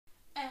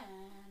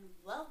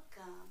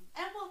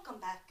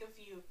if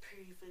you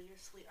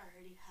previously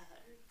already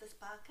heard this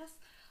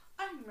podcast.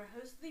 I'm your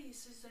host, the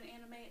Susan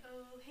Anime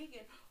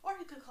O'Hagan, or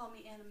you could call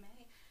me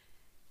Anime.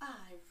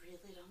 I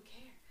really don't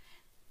care.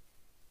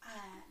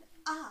 And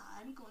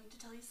I'm going to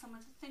tell you some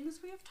of the things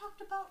we have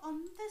talked about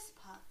on this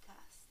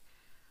podcast.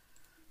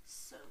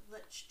 So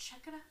let's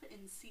check it out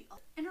and see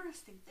all the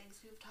interesting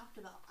things we've talked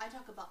about. I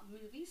talk about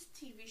movies,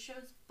 TV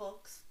shows,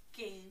 books,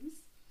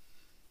 games,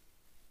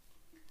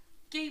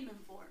 Game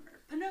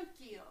Informer,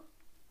 Pinocchio,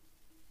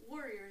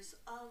 Warriors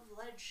of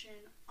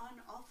Legend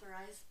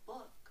Unauthorized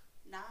Book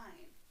 9,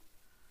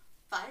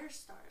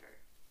 Firestarter,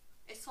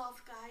 A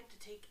Soft Guide to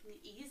Taking It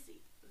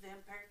Easy,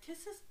 Vampire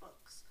Kisses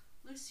books,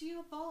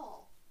 Lucia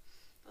Ball,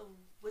 The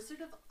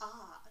Wizard of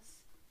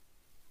Oz,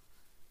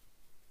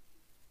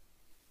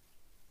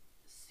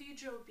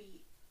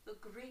 Sijobi, The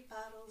Great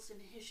Battles in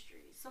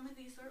History. Some of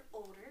these are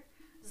older.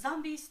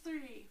 Zombies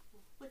 3,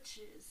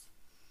 Witches,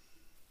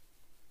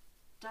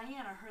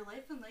 Diana, Her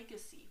Life and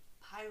Legacy,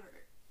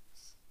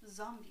 Pirates,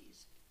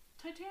 Zombies,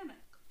 Titanic,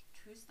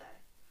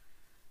 Tuesday,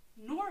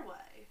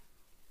 Norway,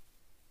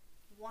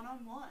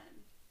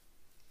 One-on-One,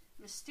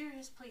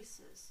 Mysterious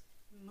Places,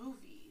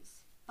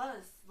 Movies,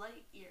 Buzz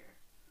Lightyear,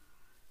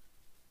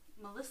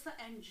 Melissa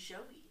and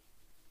Joey,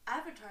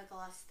 Avatar: The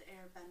Last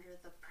Airbender,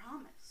 The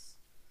Promise,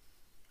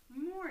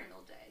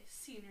 Memorial Day,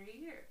 Senior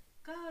Year,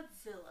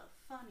 Godzilla,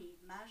 Funny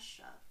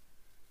Mashup,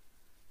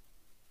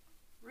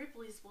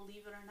 Ripley's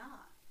Believe It or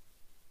Not,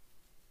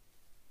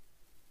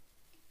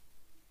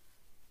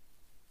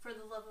 For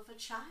the Love of a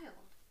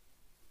Child,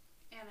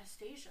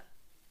 Anastasia,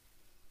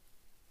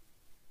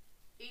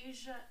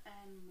 Asia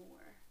and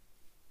More,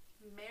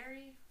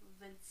 Mary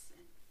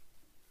Vincent,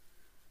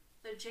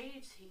 The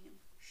J-Team,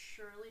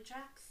 Shirley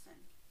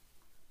Jackson,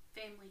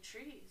 Family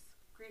Trees,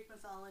 Greek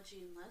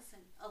Mythology and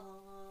Lesson,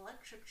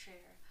 Electric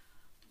Chair,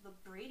 The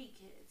Brady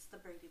Kids, The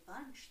Brady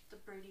Bunch, The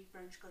Brady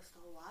Bunch Goes to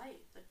Hawaii,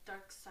 The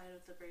Dark Side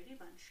of the Brady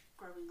Bunch,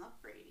 Growing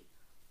Up Brady,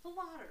 The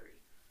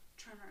Lottery,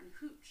 Turner and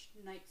Hooch,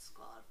 Night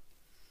Squad,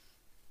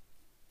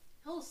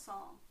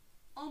 Hillsong,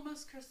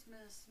 Almost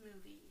Christmas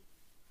Movie,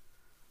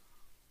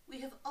 We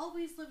Have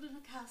Always Lived in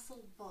a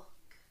Castle book,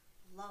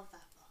 love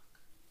that book,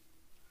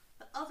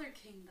 The Other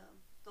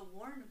Kingdom, The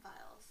Warren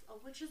Files, A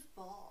Witch's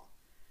Ball,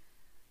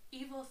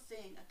 Evil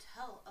Thing, A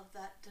Tale of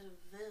That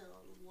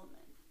DeVille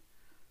Woman,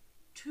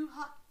 Too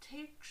Hot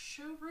Take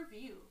Show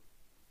Review,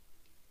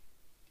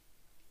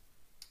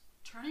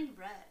 Turning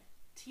Red,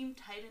 Teen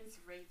Titans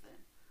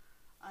Raven,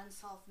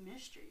 Unsolved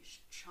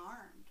Mysteries,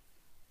 Charmed,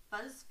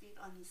 BuzzFeed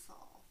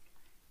Unsolved,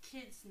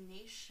 Kids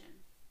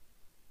Nation,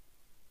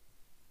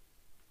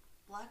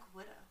 Black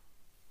Widow,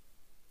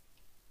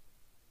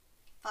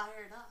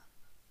 Fired Up,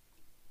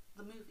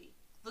 the movie,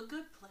 The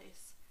Good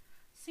Place,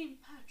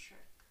 St.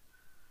 Patrick,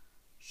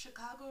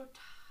 Chicago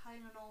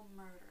Tylenol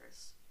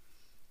Murders,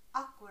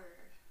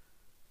 Awkward,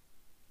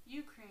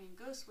 Ukraine,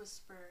 Ghost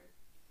Whisperer,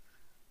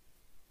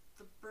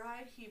 The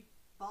Bride He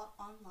Bought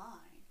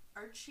Online,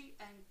 Archie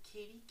and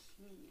Katie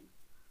Keene,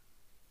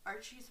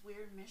 Archie's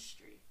Weird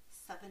Mystery,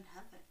 Seven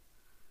Heaven,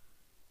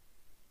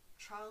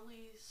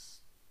 Charlie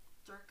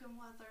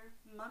Sturkenweather,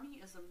 Mummy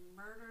is a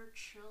Murder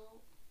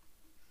Chill,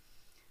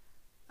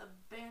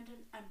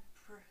 Abandoned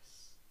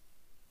Empress,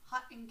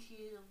 Hot and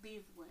Key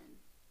Cleveland,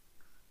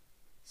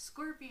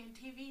 Scorpion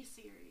TV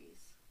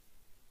series,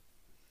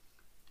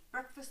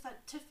 Breakfast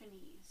at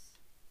Tiffany's,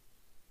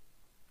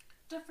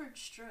 Different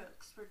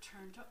Strokes,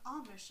 Return to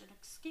Amish and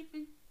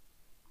Escaping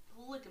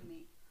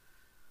Polygamy,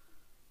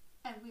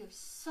 and we have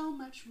so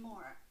much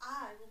more.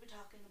 I will be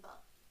talking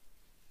about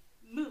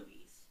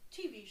movies,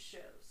 TV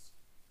shows,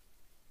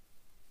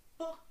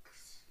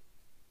 books,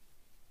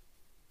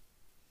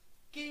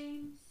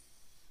 games,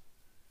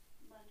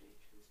 Monday,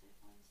 Tuesday,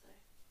 Wednesday,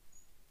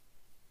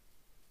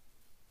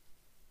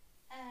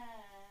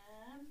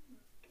 and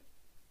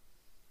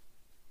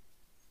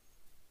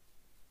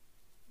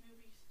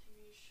movies,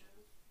 TV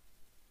shows,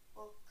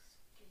 books,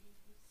 games,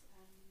 and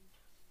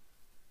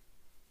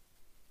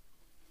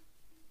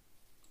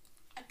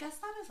I guess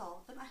that is all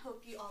of them. I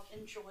hope you all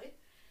enjoy,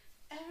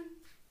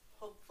 and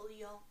hopefully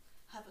y'all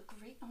have a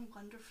great and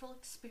wonderful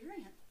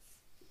experience.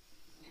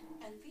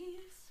 And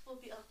these will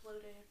be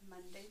uploaded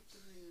Monday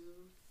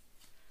through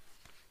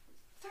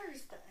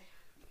Thursday.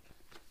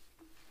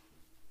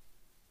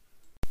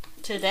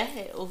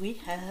 Today we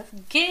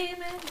have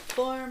Game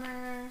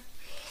Informer,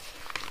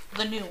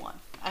 the new one.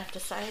 I've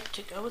decided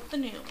to go with the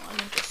new one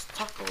and just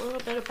talk a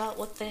little bit about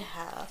what they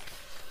have.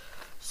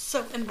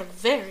 So in the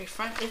very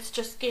front, it's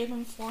just Game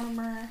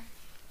Informer.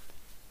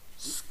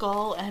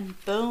 Skull and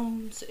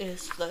Bones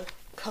is the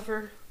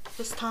cover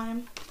this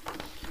time.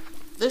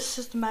 This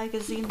is the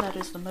magazine that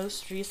is the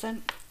most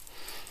recent.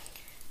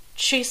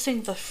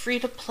 Chasing the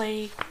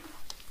Free-to-Play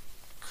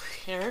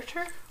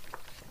Creator.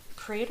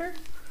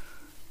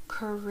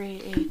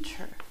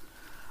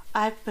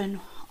 I've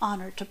been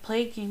honored to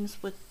play games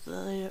with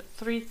the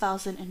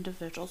 3,000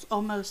 individuals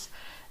almost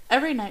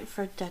every night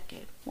for a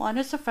decade. One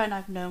is a friend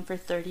I've known for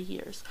 30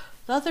 years.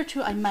 The other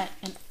two I met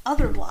in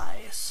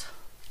otherwise.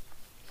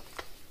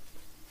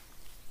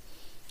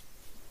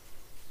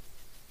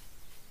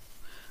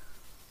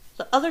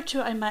 The other two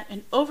I met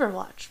in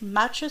Overwatch,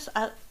 matches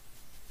at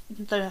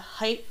the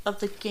height of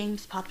the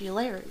game's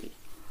popularity.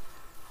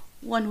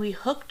 When we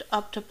hooked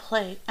up to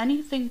play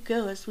anything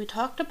goes, we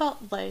talked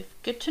about life,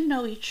 get to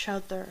know each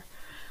other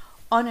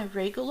on a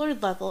regular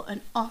level, and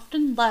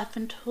often laugh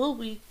until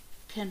we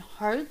can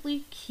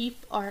hardly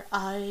keep our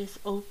eyes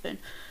open.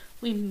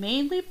 We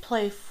mainly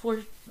play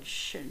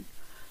Fortune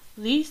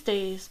these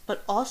days,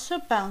 but also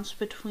bounce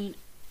between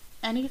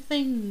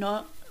anything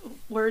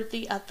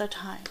noteworthy at the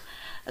time.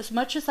 As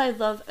much as I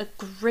love a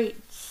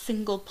great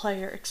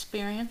single-player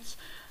experience,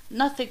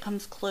 nothing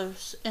comes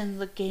close in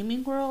the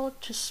gaming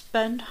world to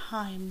spend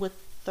time with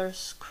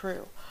this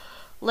crew.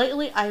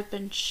 Lately, I've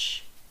been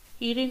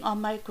cheating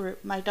on my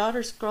group. My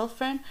daughter's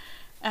girlfriend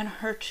and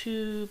her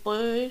two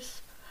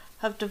boys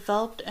have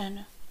developed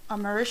an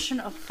immersion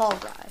of Fall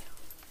Guy.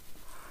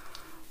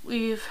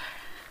 We've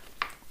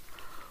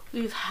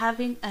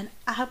having an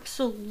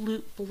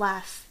absolute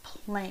blast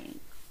playing.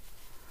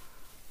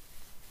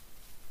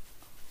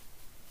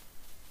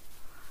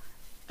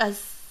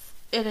 As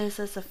it is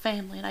as a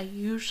family, and I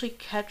usually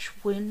catch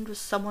wind with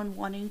someone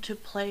wanting to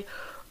play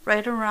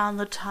right around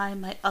the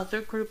time my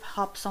other group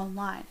hops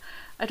online.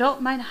 I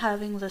don't mind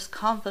having this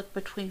conflict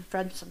between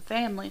friends and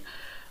family,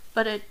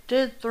 but it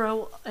did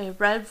throw a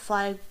red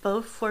flag.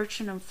 Both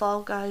Fortune and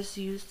Fall Guys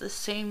use the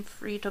same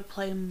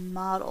free-to-play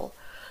model.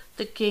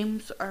 The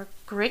games are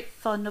great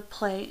fun to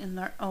play in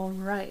their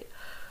own right,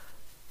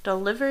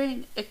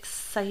 delivering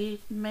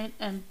excitement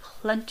and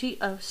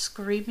plenty of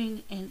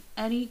screaming in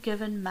any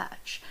given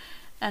match,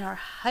 and are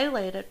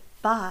highlighted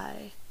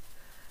by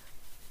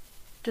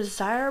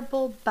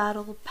desirable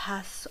battle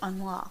pass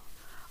unlock.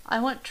 I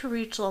want to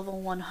reach level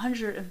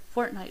 100 in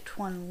Fortnite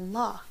to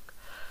unlock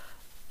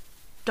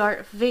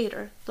Darth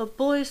Vader. The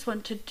boys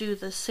want to do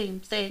the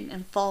same thing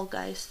in Fall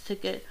Guys to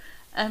get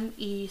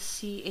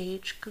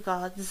MECH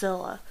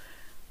Godzilla,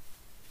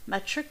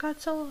 Metric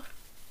Godzilla,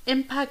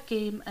 Impact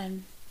Game,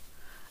 and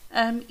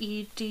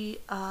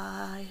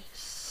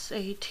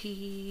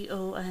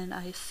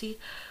MEDISATONIC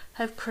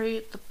have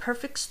created the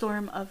perfect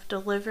storm of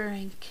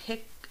delivering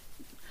kick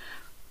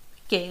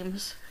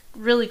games,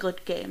 really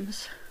good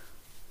games.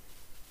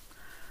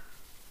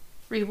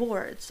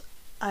 Rewards.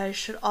 I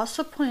should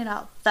also point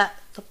out that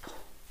the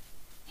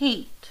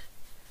paint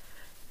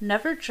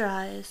never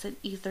dries in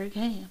either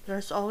game.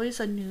 There's always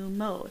a new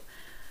mode.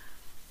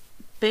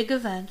 Big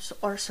events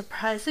or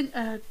surprising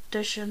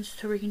additions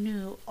to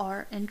renew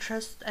our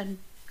interest and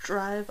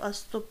drive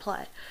us to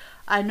play.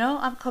 I know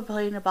I'm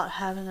complaining about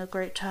having a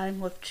great time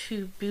with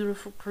two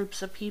beautiful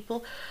groups of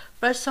people,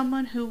 but as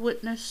someone who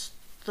witnessed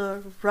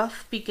the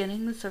rough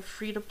beginnings of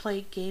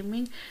free-to-play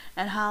gaming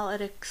and how it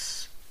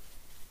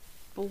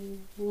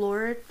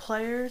explored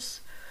players,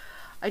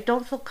 I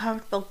don't feel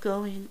comfortable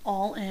going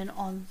all in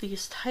on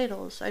these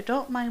titles. I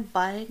don't mind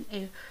buying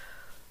a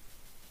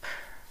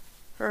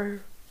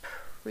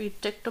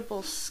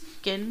predictable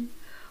skin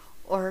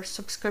or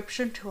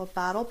subscription to a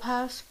battle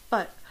pass,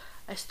 but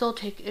I still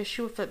take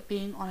issue with it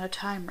being on a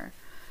timer,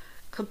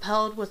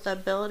 compelled with the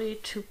ability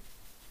to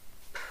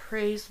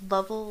praise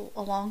level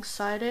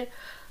alongside it.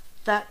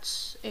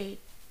 That's a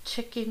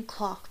ticking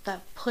clock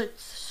that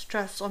puts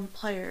stress on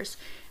players,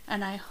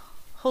 and I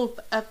hope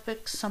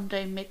Epic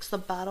someday makes the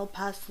battle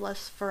pass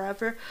less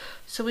forever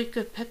so we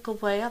could pick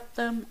away at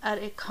them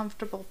at a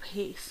comfortable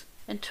pace.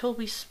 Until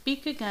we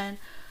speak again,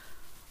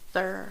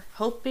 they're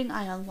hoping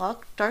I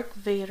unlock Darth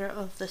Vader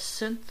of the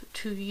synth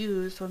to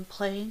use when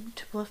playing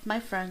with my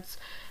friends,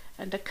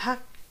 and a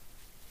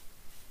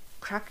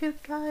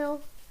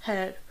crocodile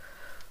head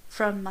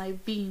from my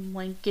beam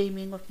when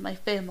gaming with my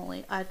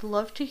family. I'd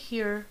love to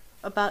hear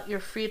about your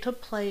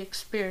free-to-play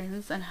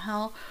experience and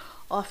how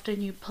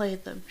often you play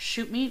them.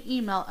 Shoot me an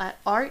email at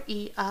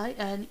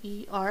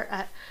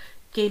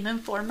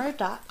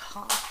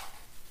reiner@gameinformer.com.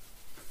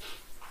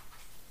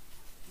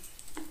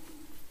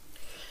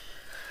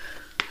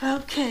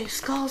 Okay,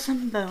 Skulls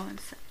and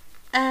Bones.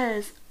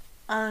 As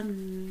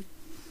ABISOFT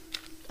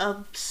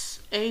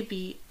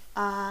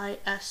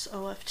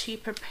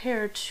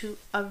prepared to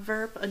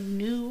avert a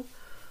new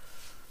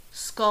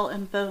Skull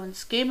and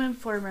Bones, Game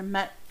Informer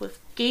met with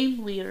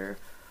game leader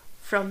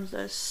from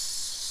the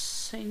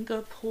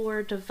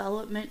Singapore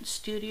development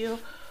studio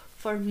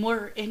for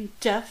more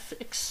in-depth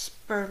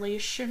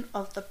exploration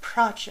of the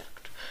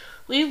project.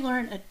 We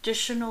learned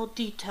additional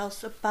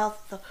details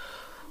about the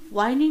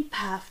winding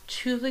path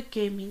to the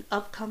gaming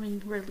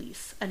upcoming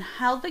release and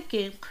how the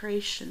game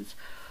creations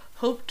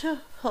hope to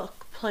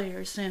hook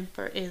players in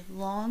for a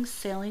long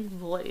sailing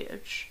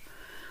voyage.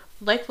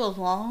 Like the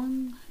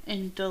long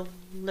and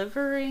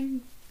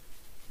delivering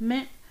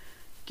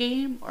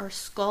game, or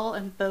Skull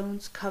and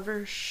Bones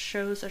cover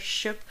shows a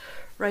ship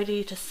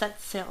ready to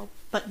set sail,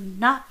 but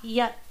not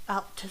yet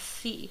out to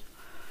sea.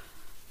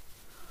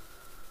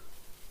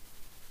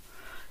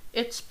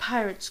 Its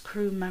pirates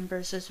crew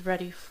members is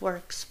ready for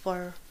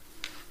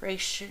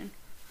exploration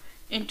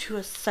into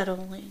a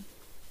settling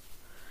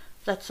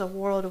that's a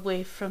world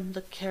away from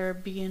the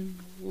Caribbean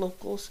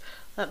locals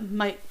that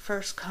might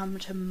first come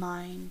to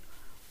mind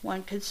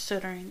when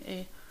considering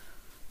a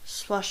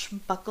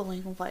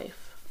swashbuckling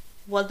life,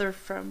 whether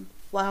from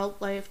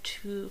wildlife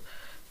to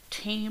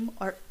tame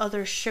or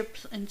other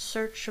ships in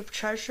search of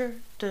treasure,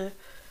 the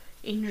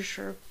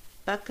danger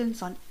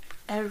beckons on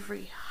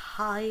every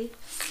high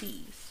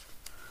seas.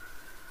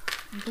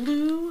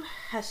 Blue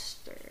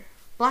Hester,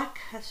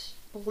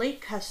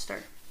 Blake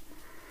Hester.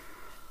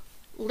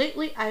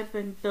 Lately I've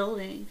been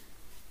building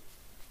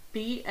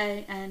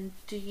BANDAI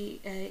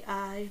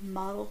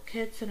model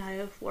kits, and I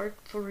have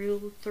worked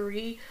through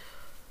 3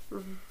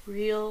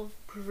 real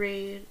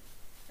grade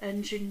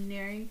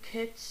engineering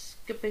kits,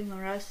 skipping the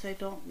rest. I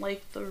don't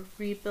like the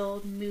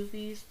rebuild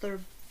movies they're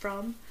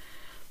from.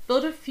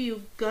 Built a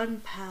few gun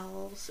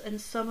pals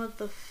and some of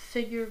the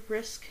figure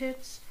wrist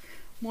kits.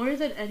 More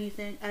than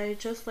anything, I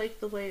just like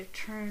the way it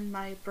turned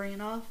my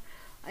brain off.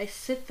 I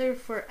sit there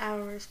for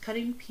hours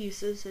cutting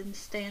pieces and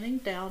standing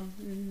down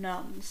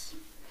numbs.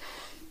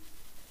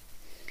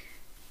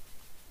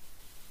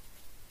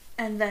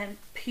 And then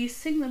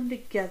piecing them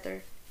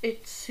together.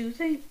 It's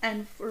soothing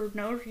and for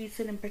no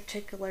reason in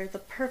particular, the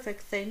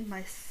perfect thing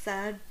my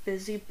sad,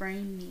 busy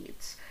brain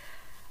needs.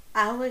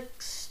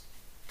 Alex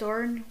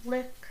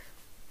Dornlick.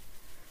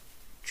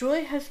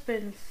 Joy has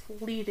been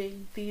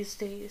fleeting these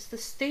days. The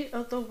state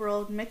of the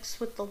world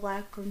mixed with the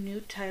lack of new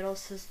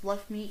titles has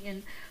left me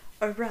in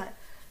a rut.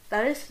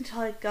 That is until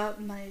I got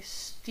my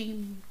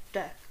Steam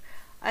Deck.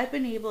 I've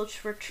been able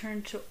to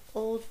return to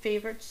old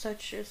favorites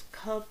such as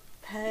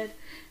Cuphead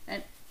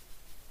and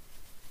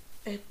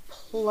A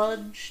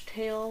Plunge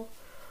Tale,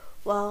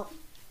 while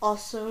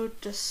also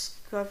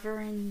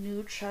discovering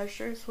new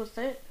treasures with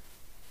it.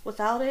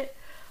 Without it,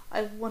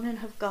 I wouldn't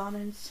have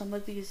gotten some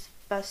of these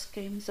best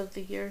games of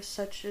the year,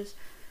 such as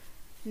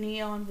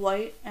Neon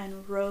White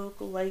and Rogue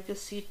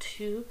Legacy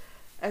 2.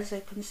 As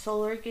a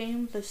consoler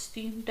game, the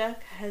Steam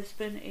Deck has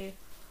been a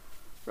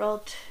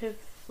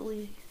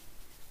relatively,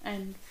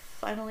 and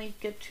finally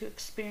get to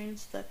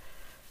experience the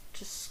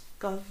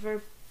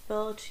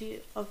discoverability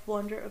of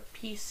wonder of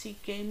PC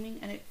gaming,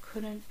 and it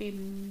couldn't be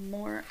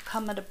more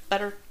come at a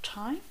better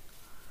time.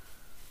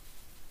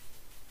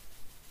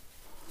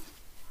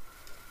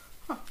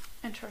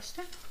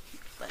 Interesting.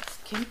 Let's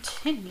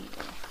continue.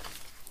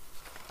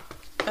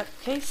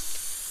 Okay,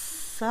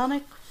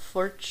 Sonic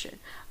Fortune.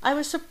 I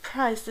was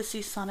surprised to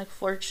see Sonic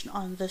Fortune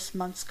on this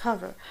month's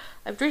cover.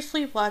 I've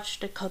recently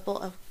watched a couple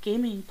of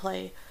gaming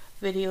play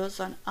videos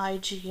on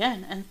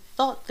IGN and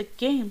thought the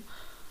game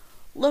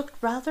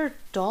looked rather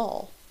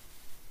dull.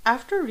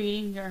 After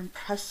reading your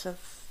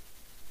impressive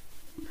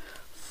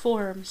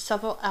forum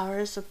several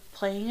hours of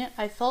playing it,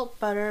 I felt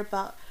better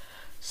about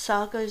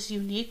Saga's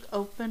unique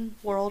open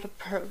world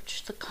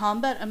approach. The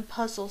combat and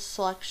puzzle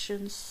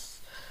selections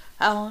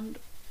sound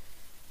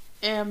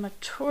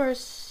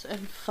amateurish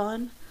and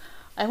fun.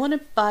 I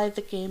wouldn't buy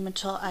the game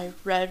until I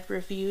read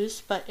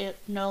reviews, but it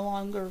no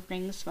longer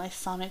rings my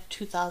Sonic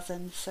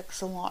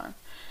 2006 alarm.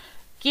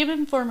 Game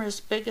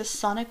Informer's biggest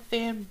Sonic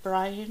fan,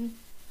 Brian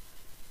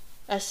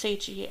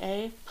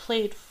SHEA,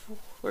 played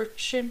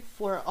Fortune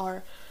for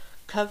our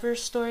cover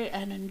story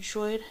and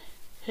enjoyed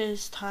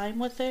his time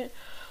with it.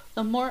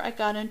 The more I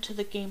got into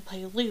the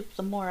gameplay loop,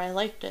 the more I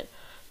liked it.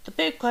 The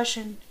big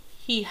question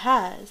he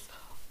has,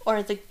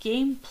 or the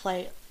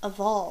gameplay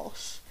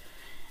evolves,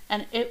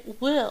 and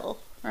it will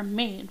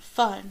remain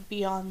fun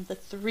beyond the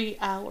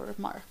 3-hour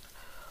mark.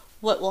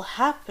 What will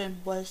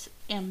happen was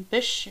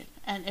ambition,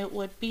 and it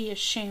would be a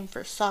shame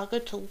for Saga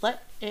to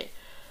let it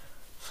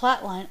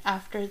flatline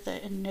after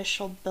the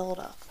initial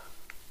build-up.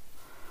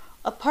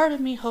 A part of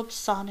me hopes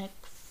Sonic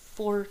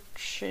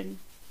Fortuners.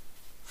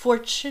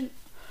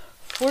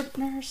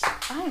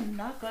 I am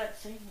not good at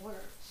saying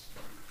words.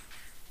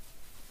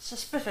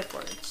 Specific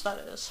words, that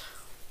is.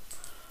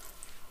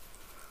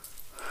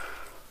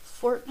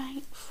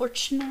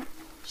 Fortunate,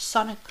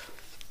 Sonic.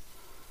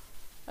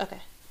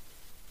 Okay.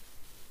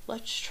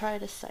 Let's try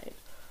to say it.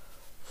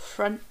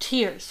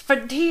 Frontiers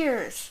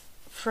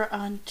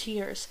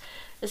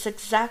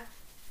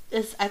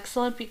is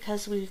excellent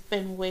because we've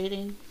been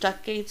waiting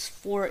decades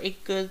for a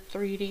good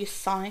 3D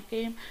Sonic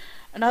game.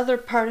 Another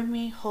part of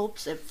me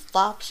hopes it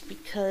flops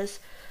because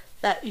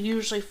that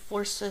usually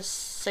forces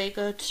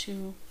Sega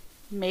to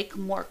make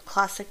more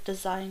classic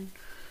design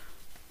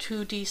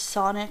 2D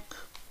Sonic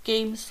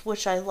games,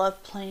 which I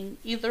love playing.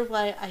 Either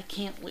way, I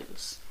can't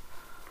lose.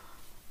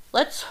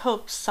 Let's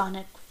hope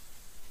Sonic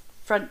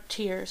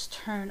Frontiers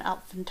turn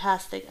out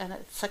fantastic and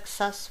its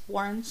success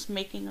warrants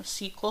making a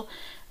sequel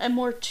and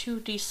more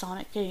 2D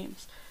Sonic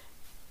games.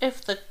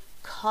 If the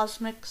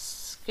cosmic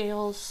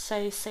scales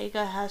say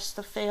Sega has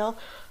to fail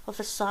with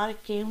a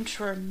Sonic game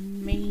to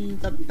remain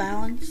the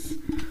balance,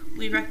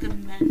 we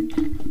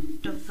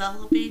recommend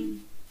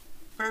developing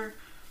or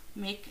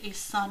make a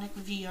Sonic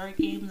VR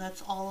game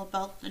that's all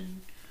about the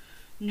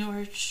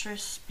neurostre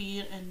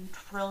speed and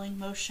thrilling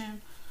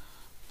motion.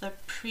 The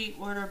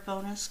pre-order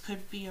bonus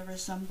could be a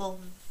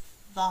resemble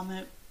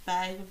vomit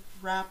bag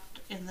wrapped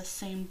in the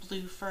same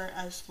blue fur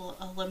as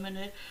a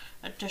limited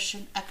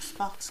edition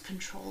Xbox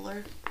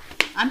controller.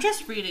 I'm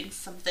just reading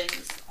some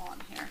things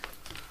on here,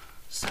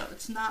 so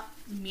it's not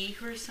me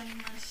who is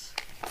saying this.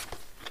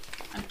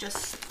 I'm just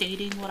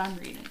stating what I'm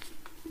reading.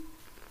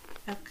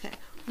 Okay.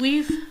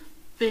 We've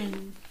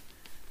been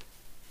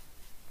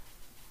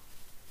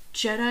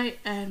Jedi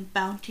and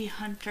Bounty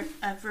Hunter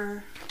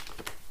ever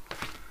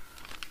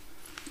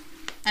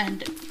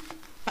and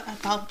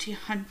Bounty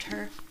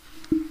Hunter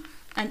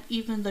and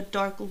even the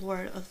Dark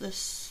Lord of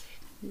this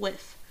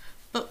with.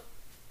 But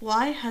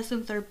why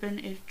hasn't there been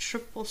a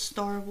triple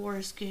Star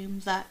Wars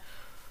game that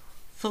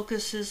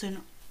focuses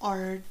in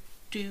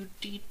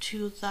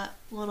R2-D2? That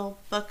little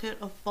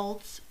bucket of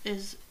bolts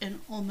is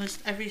in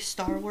almost every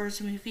Star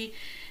Wars movie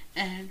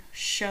and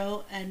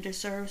show and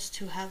deserves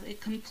to have a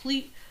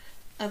complete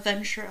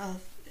adventure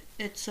of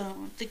its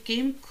own. The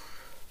game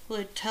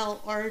could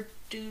tell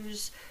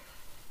R2's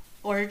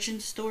origin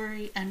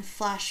story and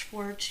flash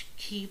forward to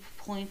key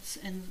points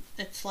in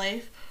its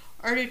life.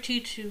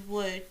 R2-D2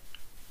 would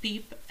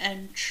beep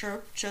and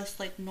chirp just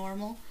like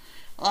normal,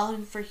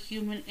 allowing for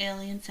human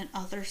aliens and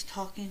others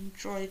talking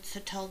droids to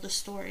tell the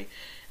story.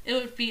 It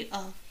would be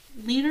a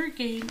leaner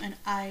game, and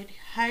I'd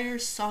hire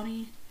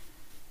Sony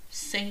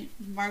St.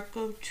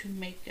 Marco to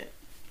make it.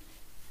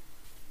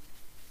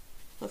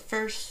 But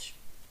first,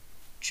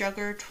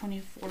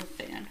 Jugger24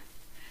 fan.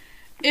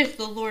 If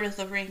the Lord of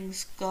the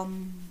Rings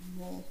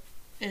Gummel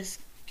is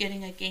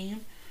getting a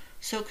game,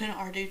 so can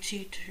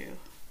R2-D2.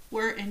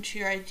 We're into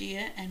your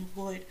idea and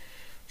would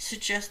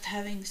suggest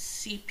having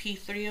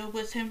CP3O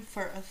with him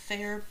for a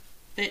fair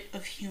bit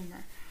of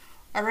humor.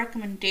 Our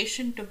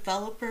recommendation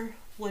developer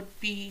would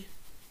be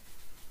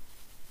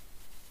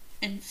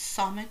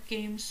Insomniac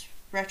Games,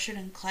 Ratchet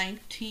and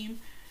Clank team.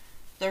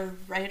 The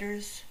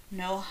writers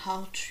know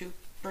how to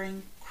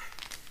bring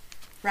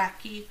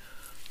cracky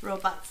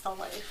robots to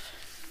life.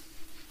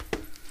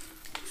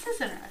 This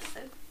is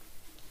interesting.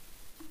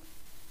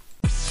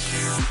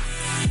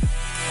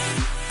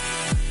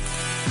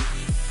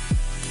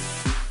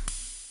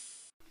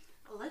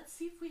 Let's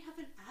see if we have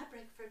an ad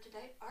break for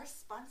today. Our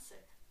sponsor.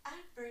 Ad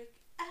break,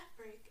 ad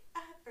break,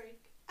 ad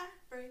break, ad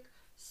break.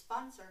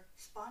 Sponsor,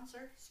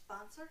 sponsor,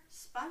 sponsor,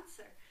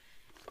 sponsor.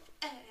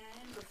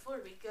 And before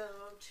we go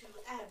to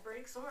ad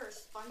breaks or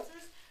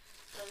sponsors,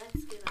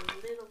 let's get a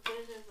little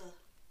bit of a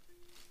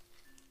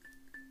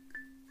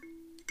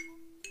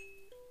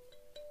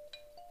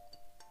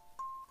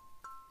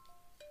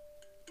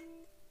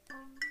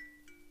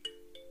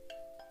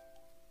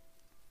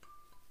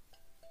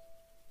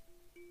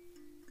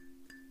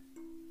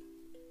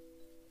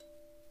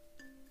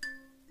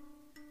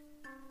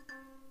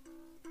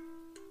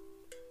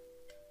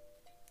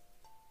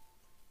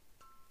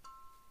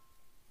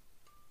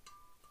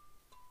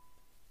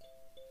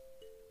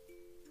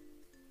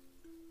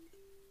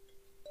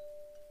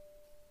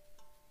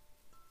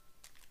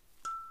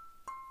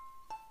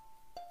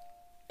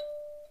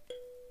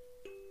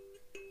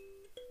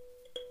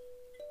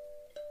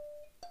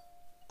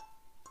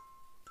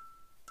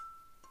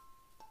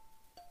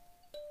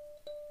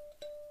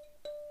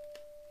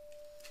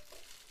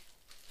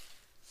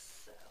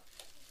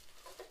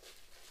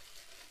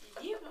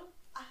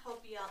I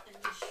hope y'all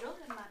enjoy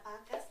my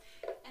podcast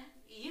and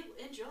you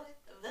enjoy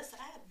this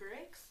ad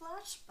break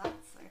 /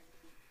 sponsor.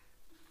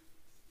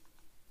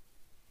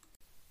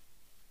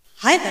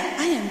 Hi there,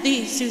 I am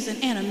the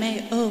Susan Anna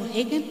Mae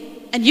O'Hagan,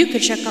 and you can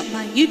check out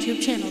my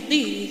YouTube channel,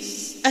 the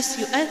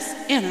SUS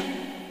Anna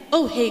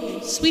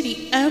O'Hagan,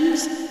 Sweetie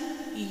M's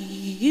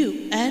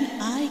UNIQUEL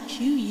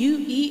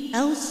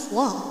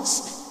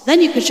Sloths.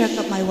 Then you can check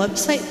out my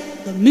website,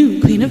 the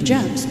Moon Queen of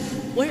Gems,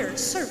 where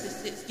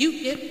services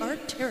you get are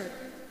tarot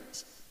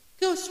cards,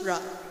 ghost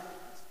riders,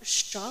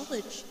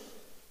 astrology,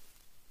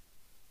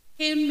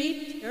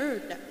 handmade tarot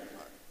deck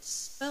cards,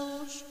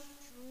 spells,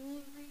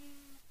 jewelry,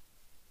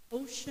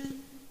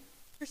 potion,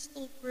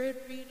 crystal grid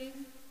reading,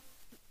 and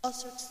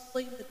also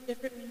explain the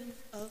different meanings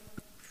of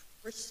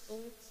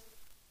crystals.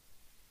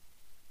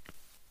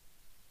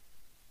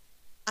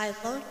 I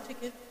love to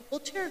give people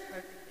tarot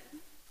card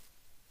reading.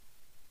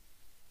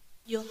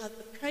 You'll have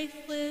the price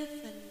list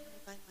and you can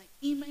find my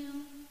email.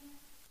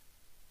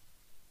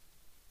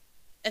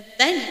 And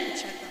then you can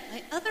check out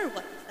my other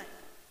website,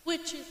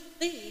 which is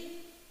the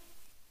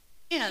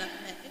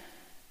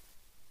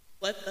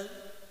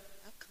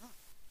AnimeWebBook.com.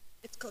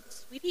 It's called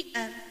Sweetie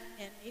M's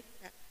Handmade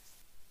Crafts,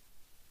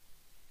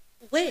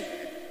 where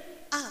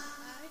I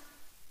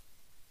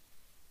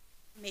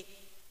make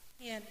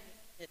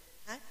handmade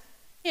hats,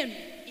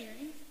 handmade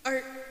earrings,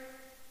 art,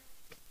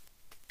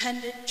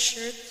 pendant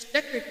shirts,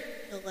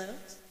 decorative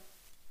pillows,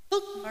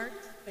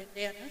 bookmarks,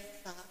 bandanas,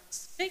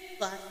 socks, fake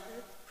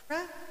glasses,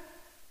 craft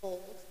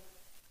bowls,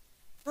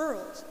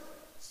 pearls,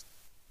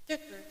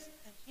 stickers,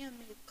 and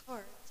handmade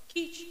cards,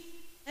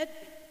 keychains,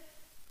 headbands,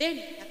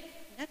 fanny packs,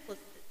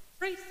 necklaces,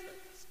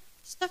 bracelets,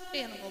 stuffed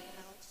animal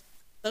pals,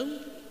 bone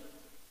cake,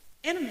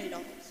 anime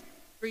dolls,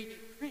 3D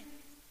prints,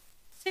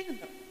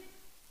 sandals.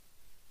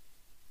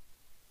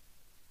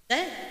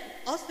 Then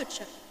also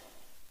check out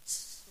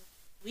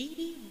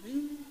Sweetie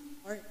Moon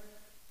Party,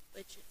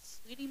 which is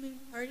Sweetie Moon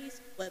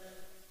Party's web.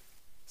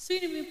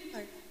 Sweetie Moon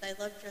Party. I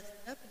love dressing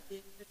up and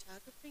doing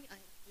photography. I am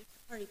a huge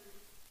party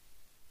queen.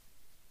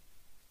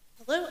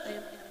 Hello, I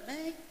am Anna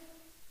Mae.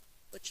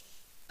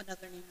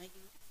 my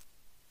youth.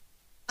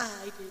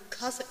 I do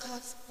Cossack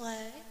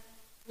cosplay,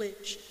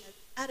 which has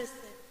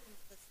Addison,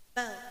 Princess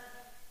Belle,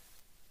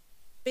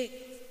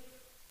 Binks,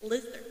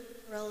 Lizard,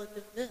 Cruella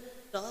de Vil,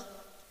 Dog,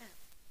 Cat,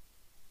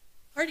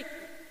 Party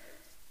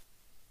characters,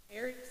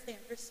 Harry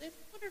Sanderson,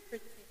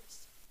 Winifred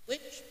Sanderson,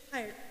 Witch,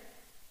 Pirate.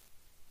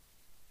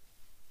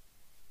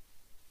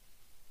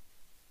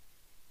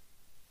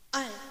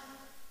 I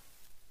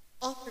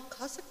offer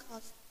Cossack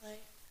cosplay,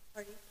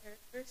 party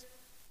characters,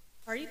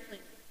 party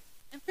planning,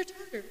 and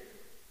photography.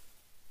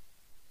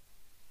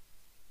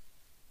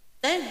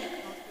 Then you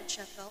can also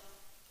check out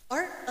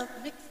Art of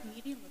Mixed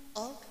Medium with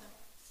all kinds of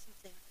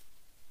Susanna.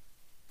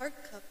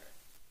 Hardcover.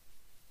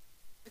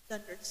 It's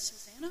under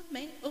Susanna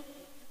May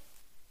O'Hagan,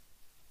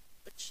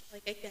 which,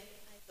 like again,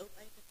 I go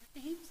by different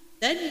names.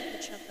 Then you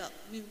can check out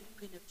Moon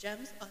Queen of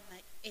Gems on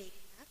my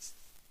A-Cast,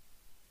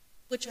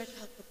 which I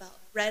talk about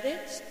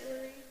Reddit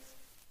stories,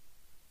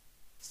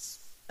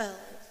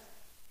 spells,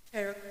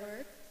 tarot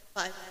cards,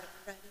 5 Nights at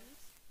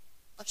Freddy's,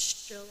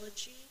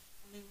 astrology,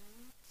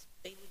 moons,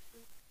 baby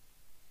food,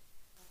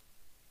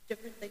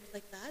 different things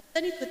like that.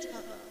 Then you could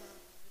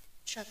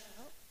check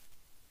out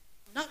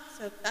Not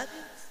So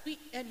Fabulous Sweet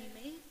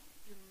Anime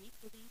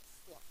Uniquely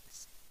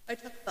Flawless. I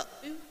talk about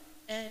food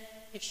and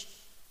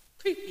history,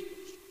 creepy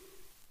history,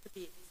 to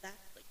be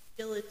exact, like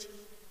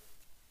guillotine,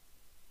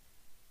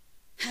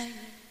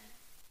 hanging,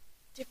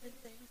 different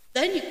things.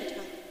 Then you could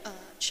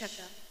check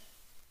out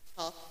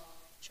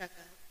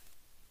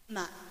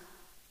my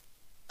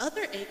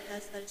other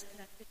ACAST that is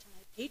connected to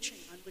my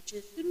Patreon, which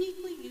is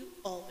Uniquely You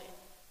Always,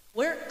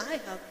 where I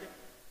have been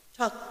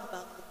talking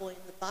about The Boy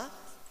in the Box,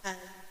 had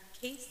a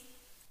case,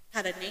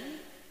 had a name,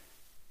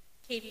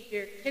 Katie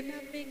Beer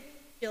kidnapping,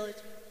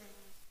 guillotine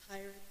hanging,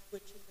 pirates,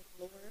 witches, and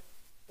lore,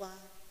 fly,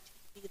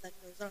 TV that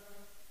goes on,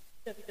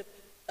 WWE.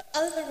 The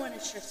other one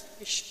is just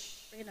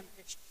history, random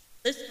history.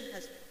 This one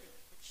has pretty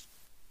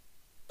history,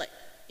 like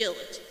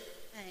guillotine,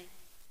 hang,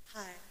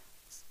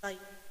 pirates,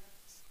 Vikings.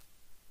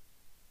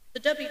 The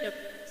WWE is going to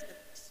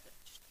be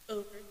switched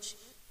over to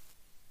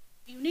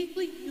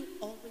Uniquely You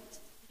Always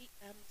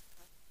PDM's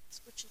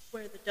comments, which is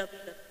where the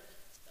WWE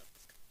stuff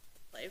is coming to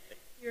play. But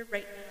here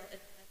right now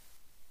it has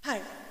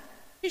pirate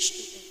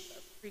history things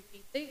of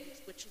creepy things,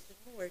 which is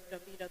more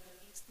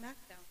WWE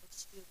SmackDown with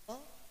Stu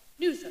Ball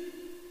news of.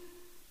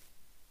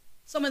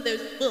 Some of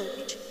those will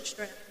be changed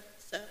around.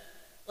 So,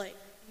 like,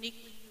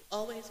 Uniquely You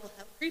Always will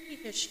have creepy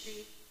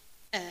history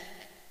and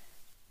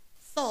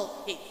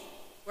solved cases.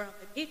 Where on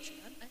my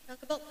Patreon, I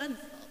talk about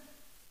unsolved.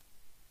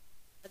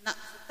 But Not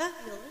So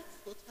Fabulous,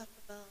 we'll talk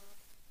about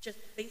just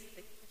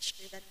basic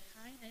history that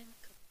kind and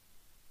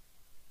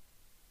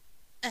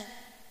and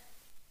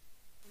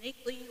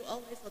Uniquely You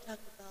Always will talk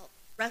about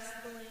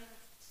wrestling,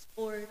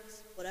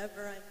 sports,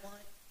 whatever I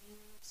want,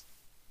 news,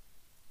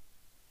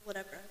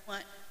 whatever I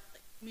want,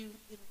 like Moon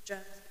Queen of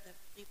Gems, would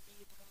definitely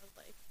be more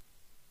like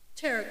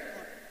tarot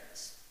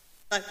cards,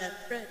 Five Nights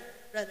at Freddy's,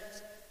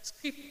 Reddit,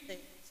 creepy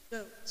things,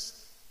 ghosts,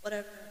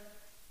 whatever.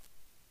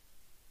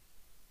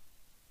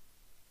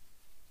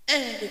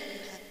 And if you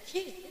have a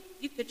kid,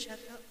 you could check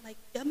out my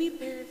Gummy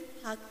Bears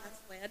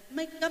podcast land,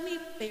 my Gummy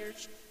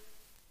Bears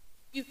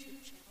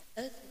YouTube channel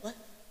as well.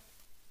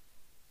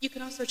 You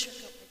can also check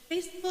out my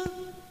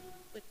Facebook,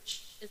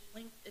 which is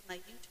linked in my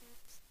YouTube.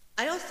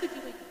 I also do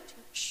a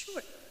YouTube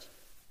short,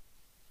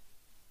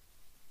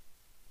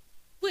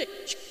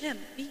 which can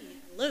be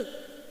loaded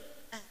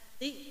at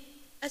the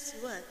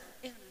SUS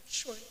Anna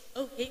Short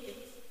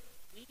O'Hagan's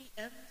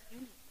mediums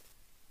unique,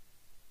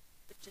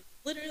 which is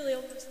literally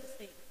almost the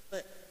same.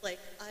 But, like,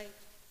 I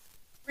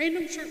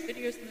random short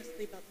videos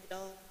mostly about my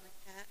dog and my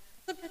cat,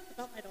 sometimes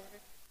about my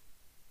daughter.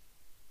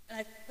 And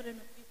I've put in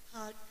a few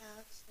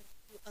podcasts and a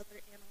few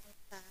other animal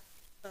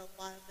facts, but a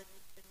lot of it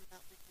has been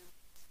about my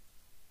animals.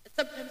 And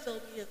sometimes it'll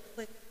be a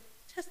quick,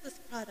 test this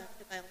product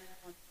if I only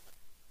have one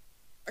product,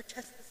 or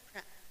test this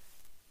craft.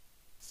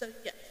 So,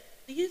 yes,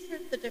 these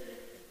are the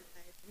different things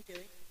I've been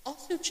doing.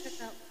 Also,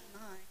 check out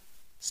my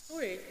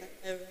stories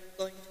that are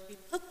going to be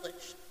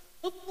published,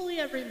 hopefully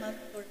every month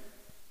or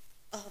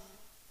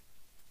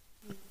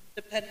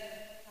depending on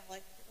how I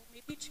feel,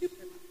 maybe 2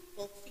 per month.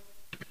 We'll see.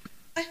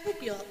 I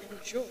hope you all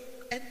enjoy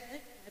and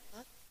like my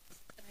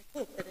podcast, and I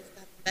hope that it's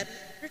gotten better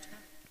over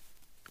time.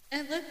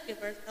 And let's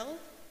give ourselves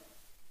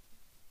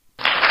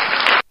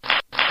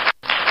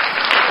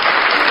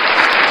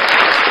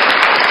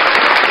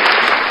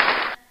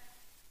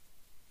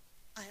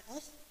I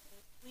also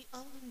hope we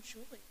all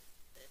enjoy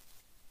it.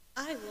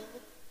 I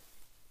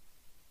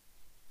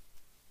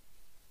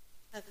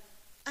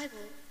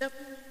will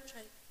definitely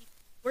try to keep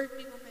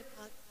working on my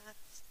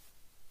podcast.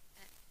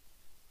 And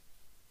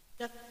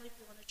definitely, if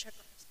you want to check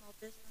out my small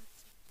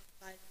business, you can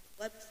find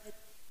the website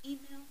and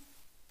email.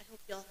 I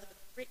hope you all have a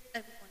great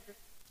and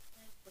wonderful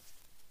time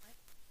listening to my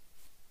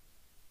podcast.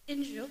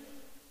 Enjoy.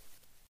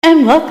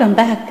 And welcome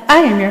back. I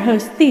am your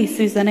host, the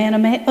Susanna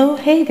May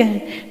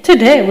O'Hagan.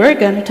 Today, we're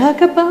going to talk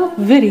about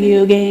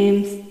video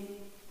games.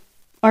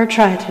 Or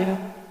try to.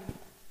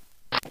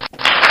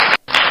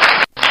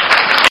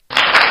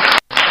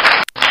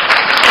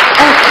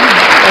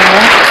 Okay,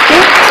 let's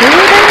get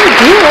I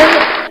do it?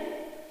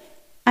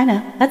 I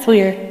know, that's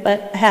weird,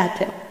 but I had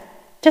to.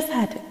 Just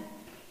had to.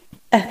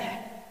 Okay.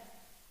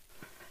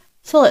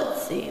 So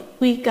let's see.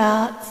 We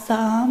got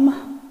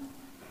some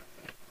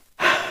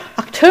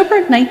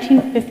October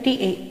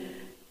 1958.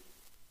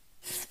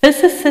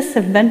 Physicists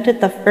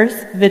invented the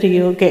first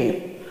video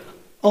game.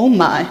 Oh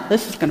my,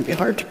 this is going to be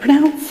hard to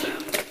pronounce.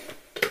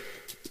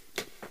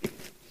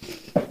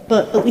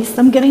 But at least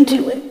I'm getting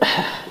to it.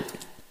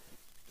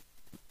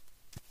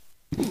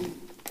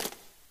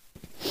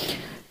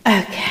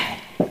 Okay.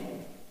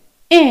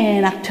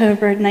 In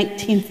October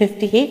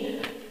 1958,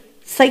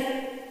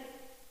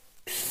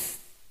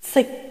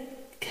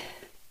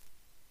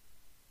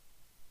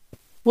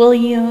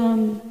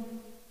 William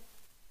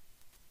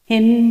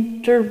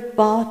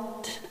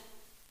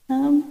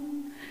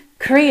Hinderbottom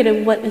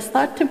created what is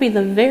thought to be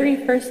the very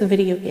first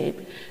video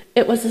game.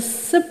 It was a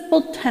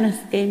simple tennis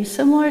game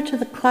similar to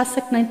the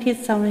classic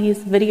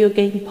 1970s video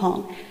game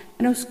Pong,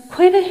 and it was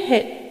quite a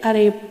hit at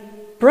a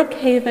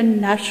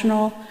Brookhaven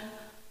National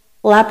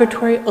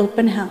Laboratory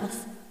open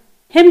house.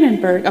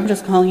 Hindenburg, I'm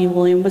just calling you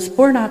William, was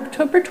born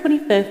October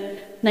 25th,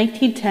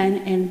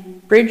 1910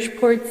 in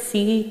Bridgeport,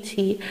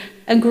 CT,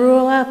 and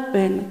grew up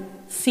in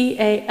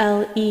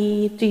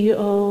Caledoni,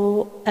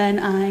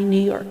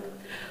 New York.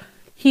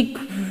 He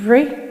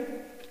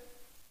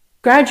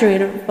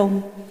graduated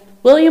from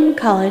William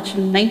College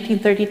in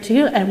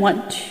 1932 and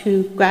went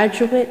to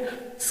graduate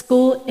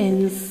school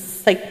in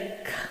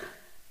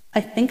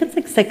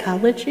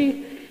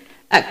psychology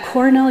at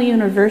Cornell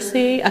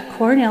University. At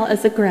Cornell,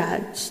 as a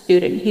grad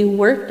student, he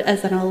worked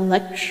as an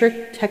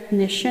electric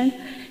technician.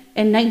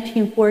 In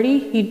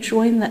 1940, he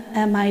joined the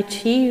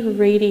MIT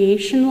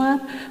Radiation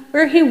Lab,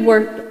 where he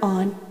worked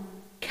on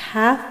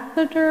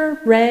cathode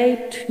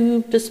ray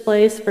tube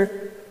displays for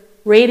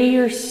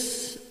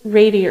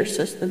radiator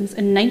systems.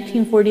 In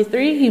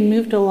 1943, he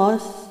moved to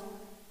Los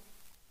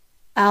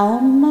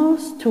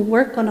Alamos to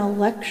work on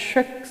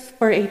electrics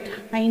for a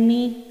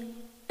tiny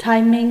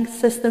timing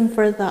system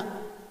for the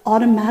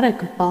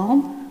automatic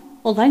bomb.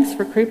 Well, thanks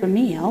for creeping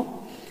me out.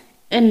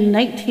 In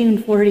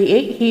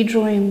 1948, he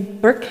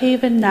joined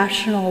Brookhaven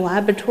National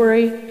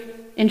Laboratory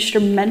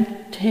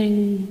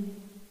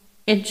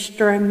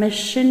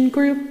Instrumentation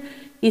Group.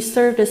 He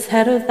served as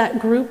head of that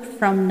group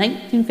from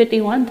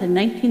 1951 to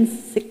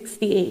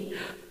 1968.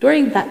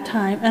 During that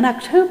time, in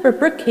October,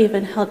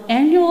 Brookhaven held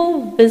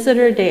annual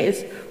visitor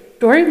days,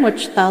 during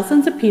which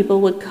thousands of people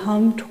would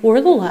come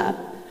tour the lab.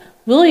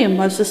 William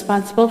was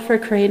responsible for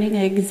creating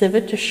an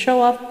exhibit to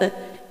show off the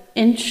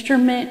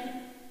instrument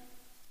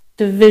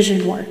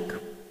division work.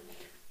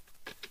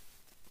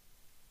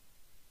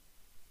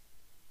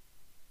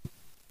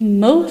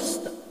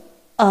 Most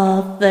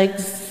of the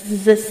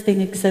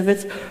existing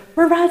exhibits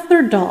were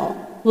rather dull.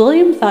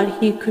 William thought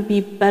he could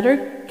be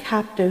better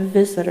captive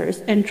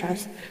visitors'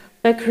 interest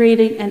by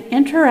creating an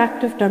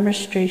interactive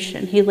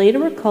demonstration. He later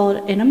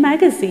recalled in a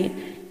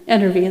magazine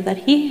interview that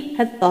he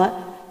had thought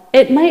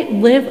it might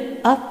live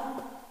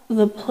up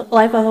the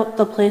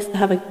place to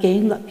have a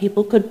game that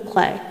people could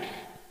play,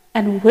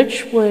 and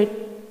which would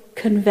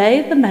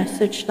convey the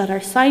message that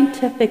our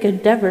scientific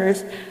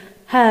endeavors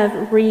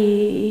have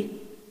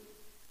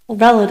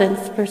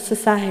relevance for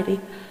society.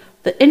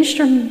 The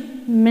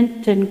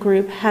Instrumentation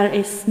Group had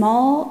a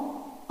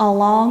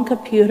long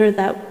computer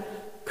that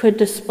could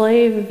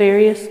display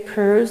various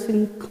curves,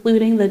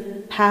 including the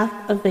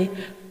path of a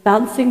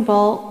bouncing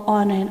ball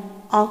on an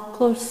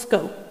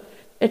oscilloscope.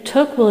 It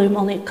took William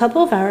only a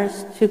couple of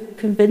hours to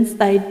convert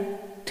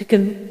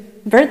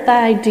the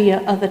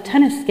idea of a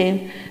tennis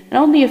game, and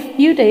only a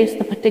few days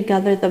to put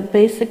together the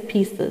basic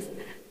pieces.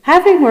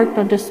 Having worked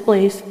on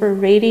displays for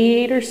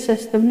radiator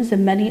systems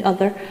and many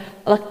other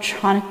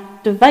electronic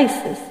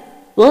devices,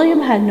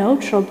 William had no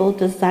trouble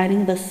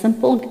designing the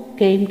simple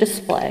game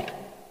display.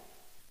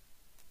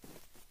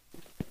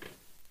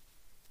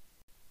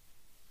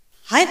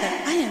 Hi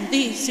there, I am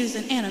the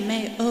Susan Anna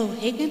Mae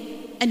O'Hagan,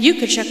 and you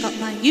can check out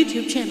my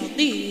YouTube channel,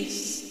 the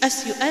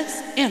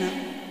SUS Anna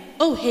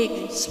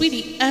O'Hagan,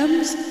 Sweetie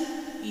M's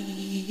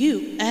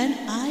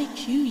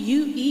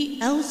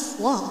UNIQUEL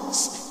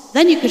Sloths.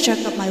 Then you can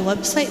check out my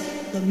website,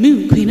 The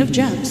Moon Queen of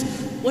Gems,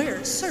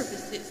 where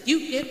services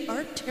you get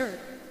are tarot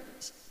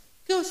cards,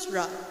 ghost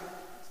writing,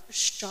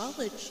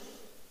 astrology,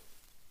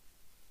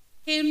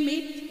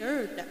 handmade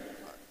tarot deck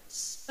cards,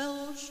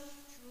 spells,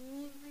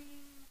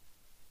 jewelry,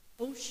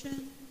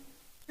 potion,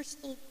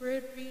 crystal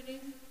grid reading,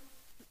 and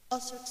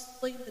also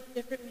explain the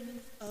different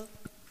meanings of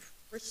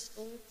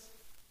crystals.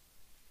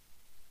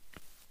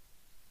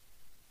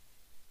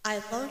 I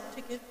love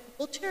to give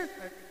people tarot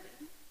card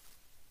reading.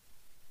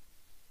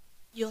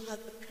 You'll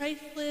have the price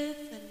list,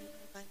 and you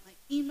can find my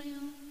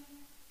email.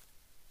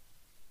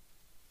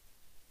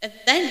 And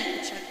then you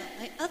can check out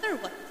my other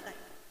website,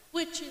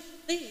 which is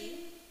the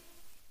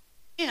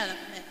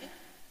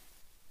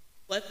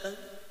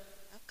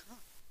AnimeWebbook.com.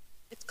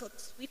 It's called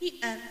Sweetie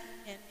M's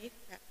Handmade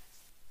Crafts,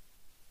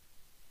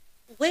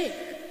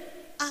 where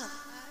I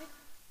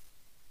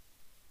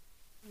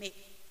make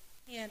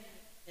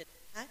handmade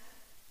hats,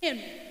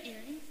 handmade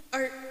earrings,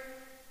 art,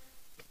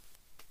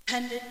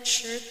 pendant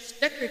shirts,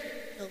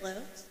 decorative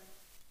pillows,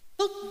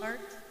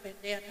 bookmarks,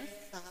 bandanas,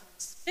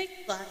 socks,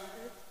 fake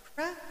glasses,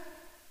 craft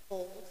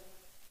bowls,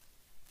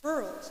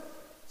 pearls,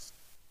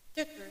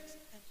 stickers,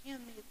 and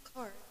handmade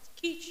cards,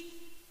 keychains,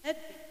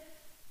 headbands,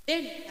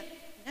 fanny caps,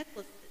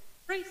 necklaces,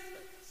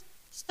 bracelets,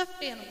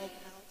 stuffed animal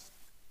pals,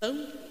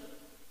 bone cake,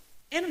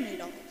 anime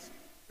dolls,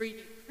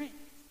 3D prints,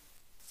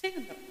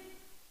 sandals.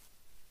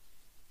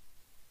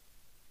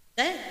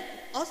 Then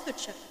also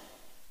check out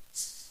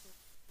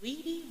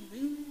Sweetie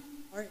Moon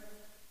Party,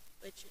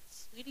 which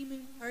is Sweetie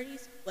Moon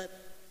Party's website.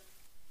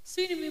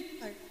 Sweetie Moon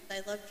Party,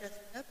 I love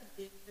dressing up and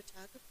doing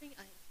photography.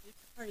 I am a huge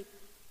party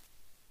people.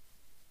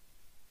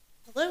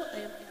 Hello, I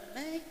am Anna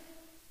May,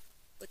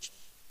 which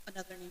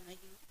another name I use.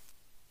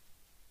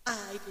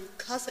 I do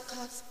Cossack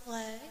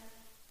cosplay,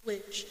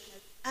 which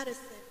has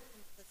Addison,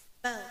 Princess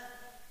Belle,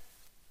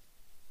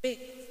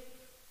 Binks,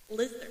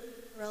 Lizard,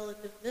 Cruella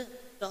de Vil,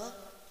 Dog,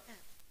 Cat,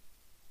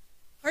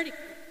 Party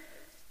characters,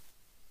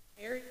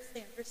 Harry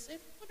Sanderson,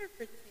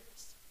 Winifred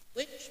Sanderson,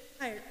 Witch,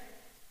 Pirate.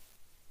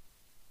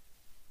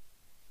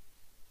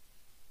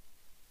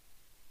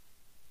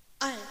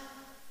 I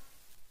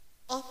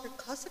offer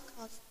Cossack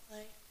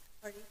cosplay,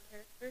 party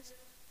characters,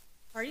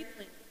 party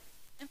planning,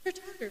 and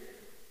photography.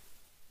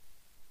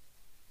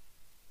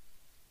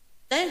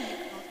 Then you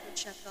can also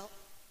check out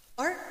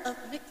Art of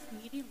Mixed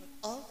Medium of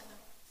all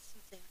kinds,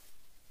 Susanna.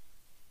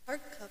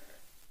 Hardcover.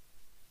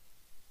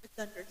 It's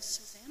under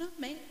Susanna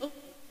May O'Hagan,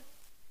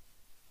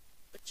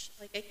 which,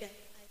 like again,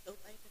 I go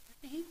by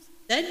different names.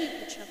 Then you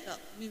can check out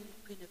Moon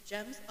Queen of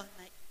Gems on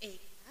my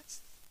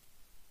A-Cast,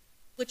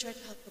 which I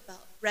talk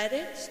about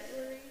Reddit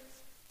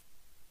stories,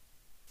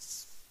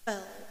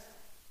 spells,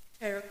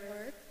 tarot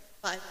cards,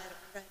 5 Nights at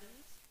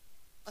Freddy's,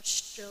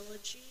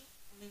 astrology,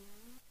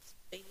 moons,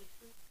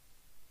 phases,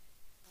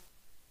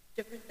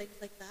 different things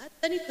like that.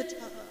 Then you could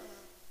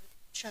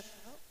check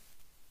out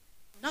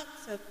Not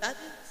So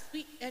Fabulous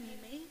Sweet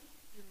Anime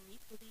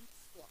Uniquely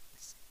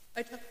Flux.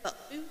 I talk about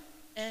food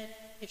and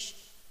history,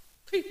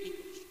 creepy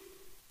history,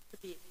 to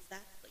be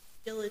exact, like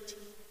guillotine,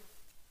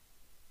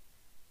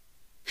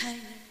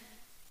 hanging,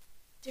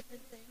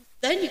 different things.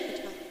 Then you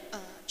could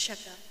check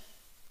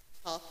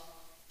out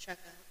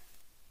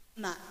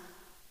my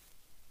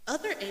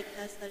other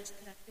ACAST that is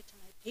connected to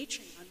my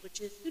Patreon,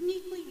 which is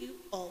Uniquely You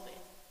Always,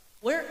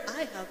 where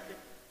I have been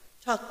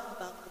talking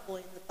about The Boy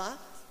in the Box,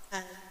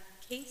 had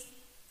a case,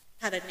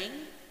 had a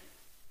name,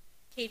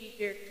 Katie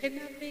Beer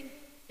kidnapping,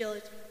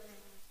 guillotine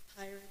hanging,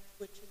 pirates,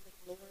 witches, and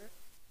lore,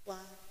 live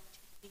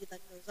TV that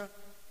goes on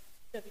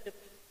WWE.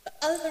 The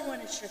other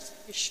one is just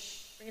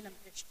history, random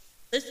history.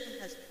 This one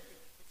has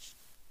random history,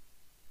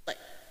 like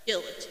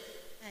guillotine,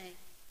 hang,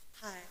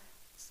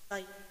 pirates,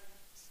 Vikings.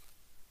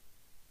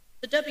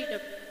 The WWE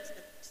is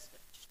going to be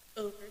switched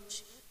over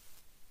to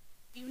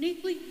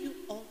Uniquely You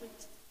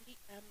Always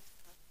DM's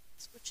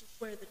Comics, which is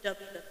where the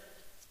WWE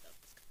stuff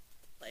is coming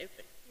to play.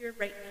 But here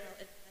right now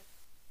it has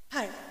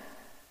pirate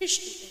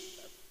history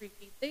things of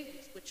creepy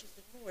things, which is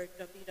in more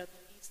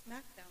WWE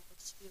SmackDown with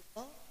Stu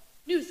Ball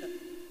news of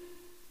it.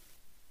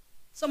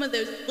 Some of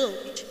those will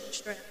be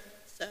changed around.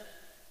 So,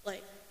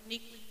 like,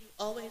 Uniquely You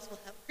Always will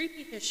have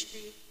creepy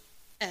history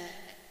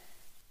and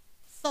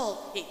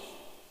solved cases.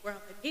 Where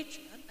on my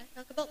Patreon, I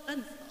talk about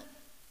unsolved.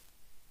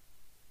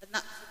 And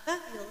Not So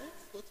Fabulous,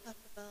 we'll talk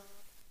about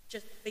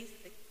just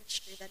basic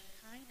history of any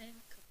kind and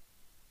cooking.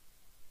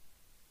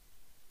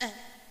 And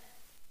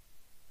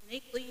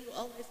Uniquely You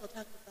Always will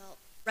talk about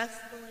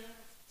wrestling,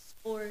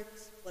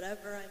 sports,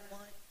 whatever I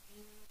want,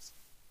 news,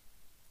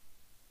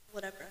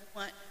 whatever I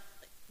want,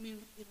 like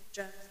Moon Queen of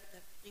Gems,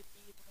 that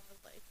creepy, more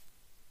like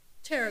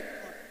tarot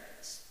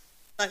cards,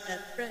 Five Nights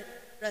at Freddy's,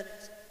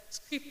 Reddit,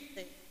 creepy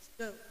things,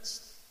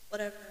 ghosts,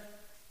 whatever.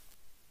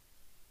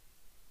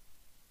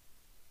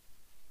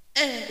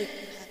 And if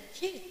you have a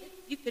kid,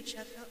 you could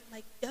check out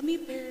my Gummy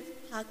Bears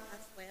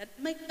podcast land,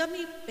 my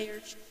Gummy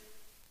Bears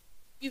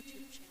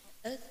YouTube channel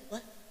as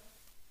well.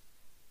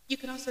 You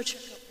can also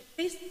check out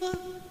my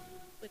Facebook,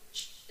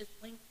 which is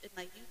linked in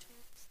my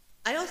YouTube.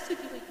 I also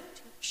do a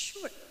YouTube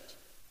short,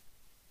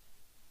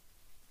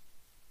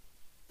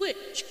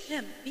 which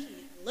can be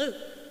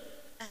loaded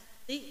at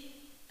the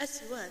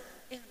SUS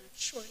and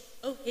Short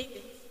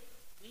O'Hagan's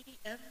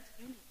Mediums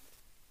Unique,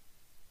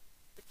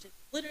 which is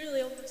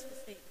literally almost the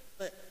same.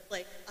 But,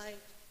 like, I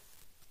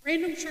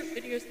random short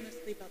videos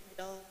mostly about my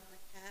dog and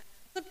my cat,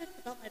 sometimes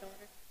about my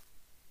daughter.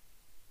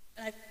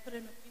 And I've put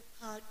in a few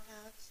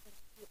podcasts and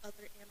a few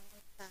other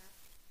animal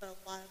facts, but a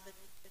lot of it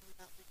has been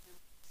about my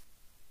animals.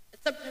 And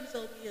sometimes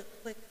it'll be a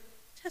quick,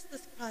 test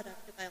this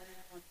product if I only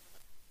have one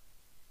product,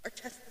 or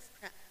test this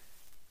craft.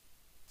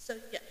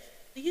 So, yes,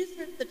 these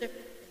are the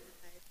different things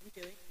I've been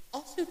doing.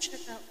 Also,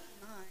 check out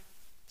my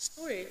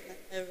stories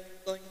that are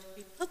going to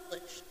be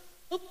published,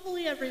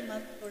 hopefully every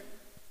month or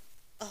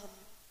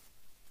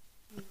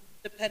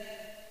depending on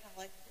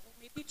how I feel,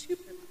 maybe 2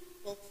 per month.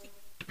 We'll see.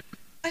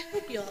 I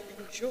hope you all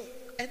enjoy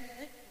and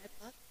like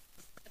my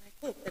podcast, and I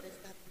hope that it's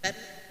gotten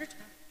better over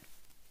time.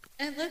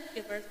 And let's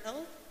give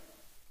ourselves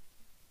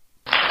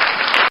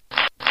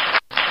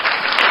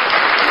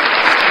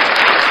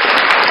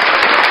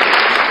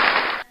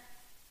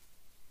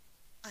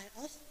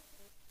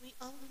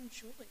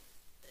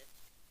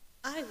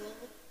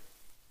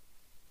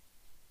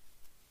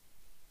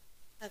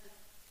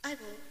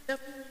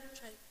definitely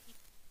try to keep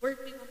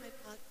working on my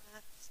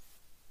podcast.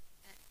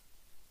 And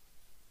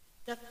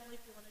definitely,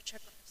 if you want to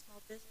check out my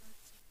small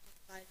business, you can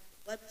find the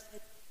website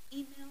and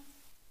email.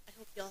 I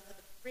hope you all have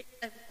a great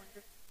and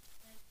wonderful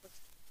time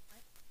listening to my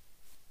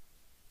podcast.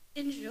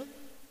 Enjoy.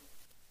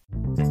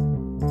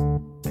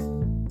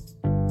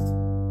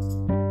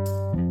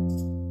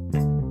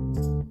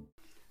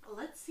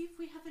 Let's see if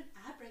we have an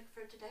ad break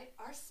for today.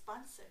 Our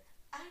sponsor.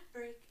 Ad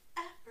break,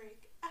 ad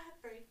break, ad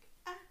break,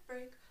 ad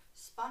break.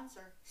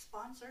 Sponsor,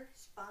 sponsor,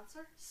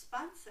 sponsor,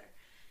 sponsor.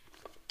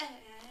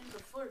 And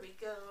before we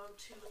go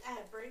to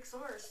ad breaks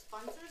or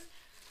sponsors,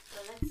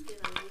 let's get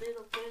a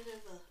little bit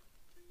of a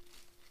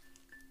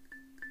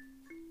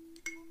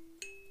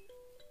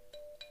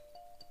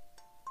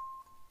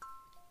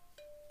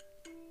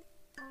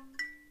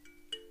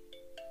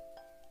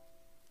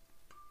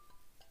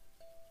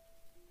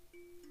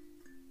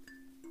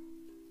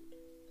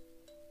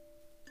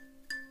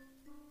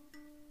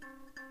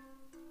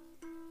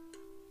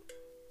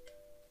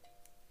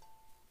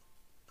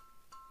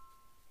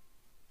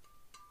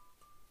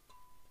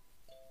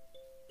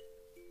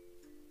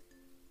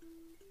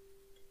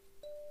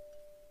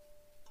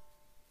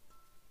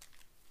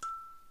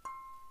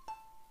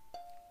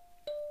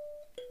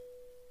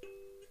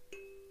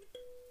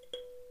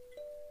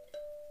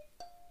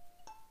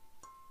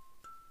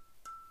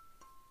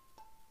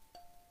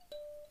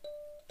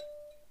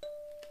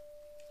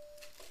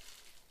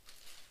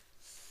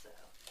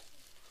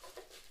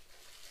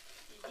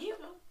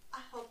I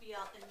hope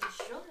y'all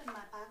enjoy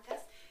my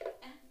podcast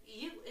and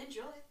you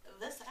enjoy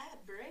this ad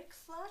break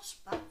 /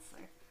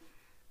 sponsor.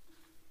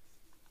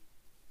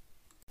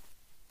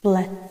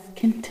 Let's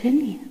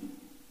continue.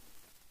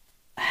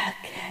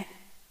 Okay.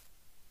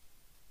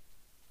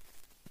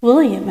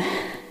 William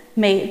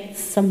made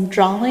some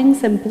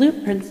drawings and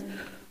blueprints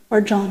for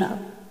drawn up.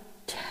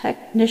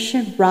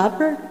 Technician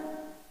Robert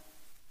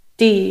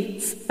D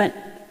spent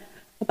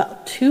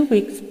about 2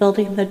 weeks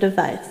building the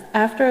device.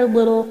 After a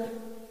little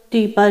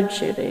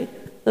debudgeting,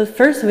 the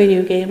first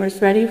video game was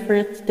ready for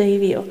its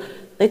debut.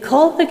 They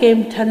called the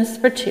game Tennis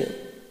for Two.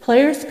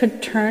 Players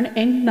could turn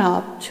a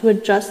knob to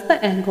adjust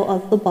the angle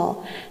of the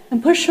ball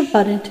and push a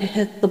button to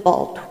hit the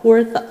ball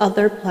toward the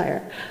other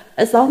player,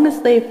 as long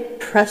as they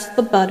pressed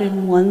the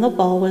button when the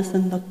ball was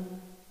in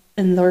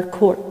their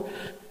court.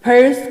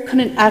 Players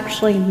couldn't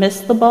actually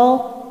miss the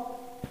ball,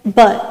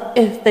 but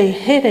if they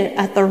hit it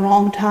at the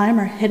wrong time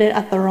or hit it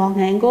at the wrong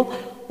angle,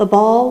 the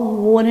ball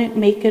wouldn't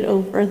make it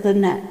over the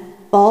net.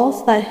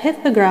 Balls that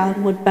hit the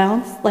ground would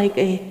bounce like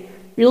a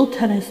real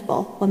tennis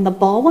ball. When the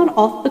ball went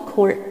off the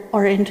court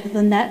or into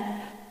the net,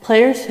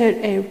 players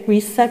hit a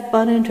reset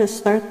button to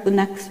start the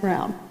next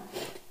round.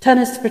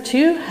 Tennis for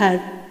Two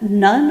had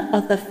none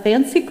of the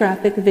fancy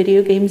graphic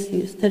video games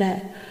used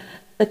today.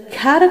 The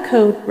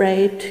catacode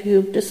ray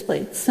tube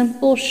displayed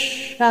simple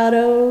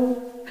shadows,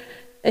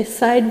 a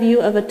side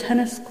view of a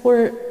tennis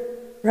court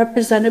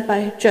represented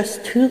by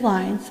just 2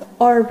 lines,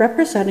 or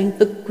representing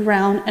the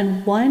ground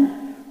and 1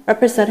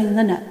 representing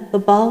the net. The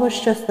ball was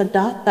just a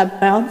dot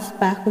that bounced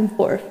back and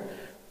forth.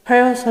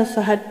 Players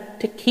also had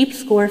to keep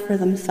score for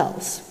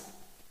themselves.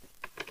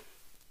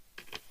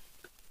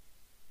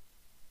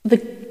 The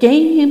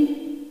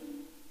game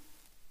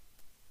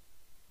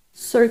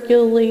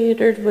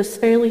circulator was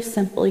fairly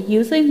simple,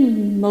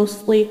 using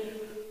mostly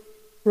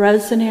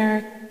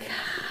Resonare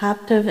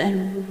captive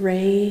and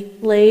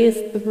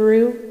relays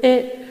through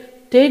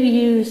it. Did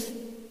use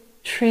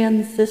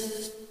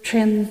transistors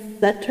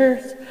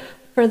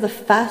for the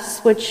fast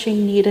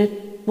switching needed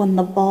when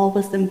the ball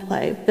was in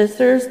play.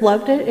 Visitors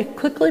loved it. It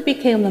quickly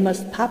became the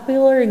most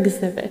popular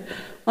exhibit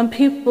when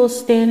people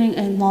standing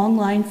in long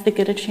lines to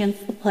get a chance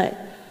to play.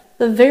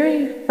 The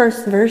very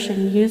first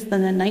version, used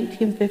in the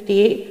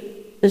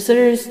 1958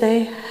 Visitors'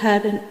 Day,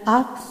 had an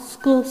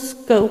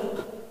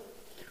oscilloscope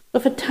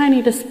with a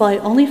tiny display,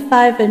 only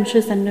 5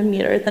 inches in a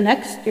meter. The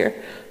next year,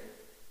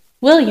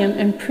 William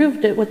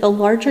improved it with a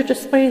larger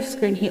display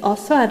screen. He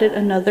also added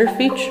another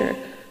feature.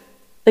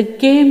 The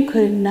game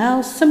could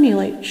now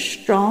simulate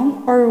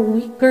strong or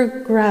weaker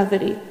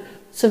gravity,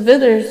 so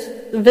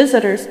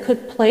visitors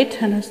could play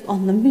tennis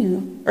on the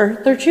moon,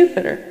 Earth, or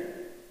Jupiter.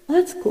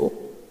 Well, that's cool.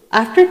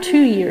 After 2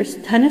 years,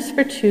 Tennis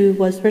for Two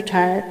was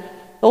retired.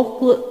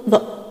 The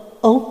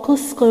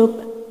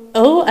oscilloscope,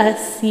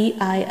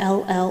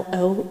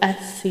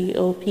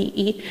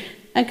 OSCILLOSCOPE,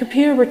 and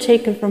computer were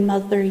taken from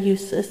other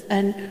uses,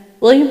 and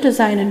William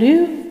designed a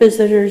new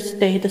Visitors'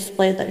 Day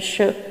display that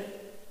showed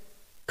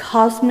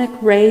cosmic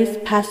rays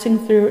passing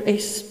through a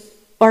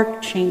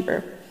spark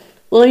chamber.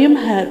 William,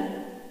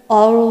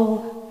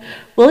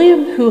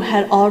 who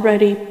had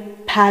already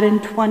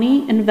patented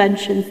 20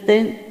 inventions,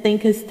 didn't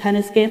think his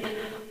tennis game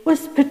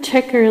was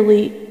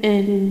particularly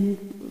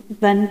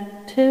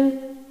inventive.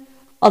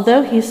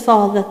 Although he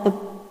saw that the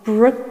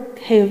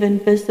Brookhaven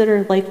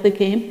visitor liked the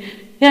game,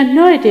 he had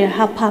no idea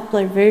how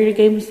popular video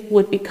games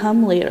would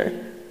become later.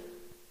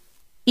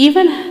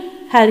 Even if.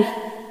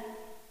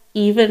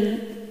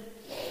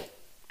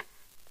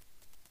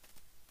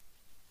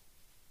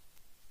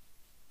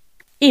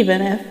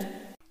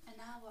 And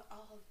now we're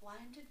all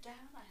winded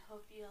down. I hope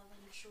you all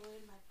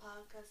enjoyed my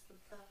podcast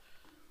about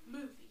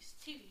movies,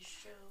 TV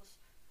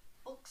shows,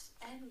 books,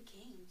 and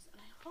games.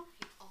 And I hope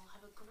you all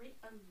have a great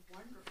and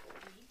wonderful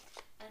week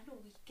and a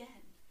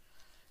weekend.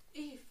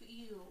 If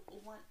you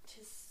want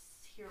to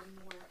hear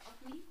more of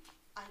me,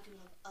 I do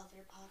have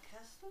other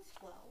podcasts as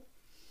well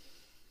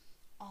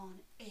on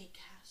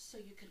Acast, so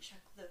you can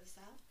check those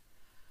out.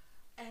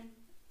 And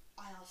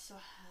I also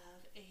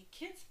have a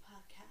kids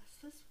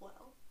podcast as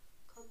well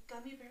called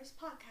Gummy Bears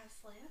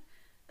Podcast Land,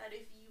 that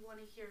if you want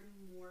to hear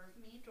more of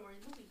me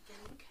during the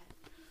weekend, you can.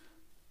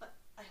 But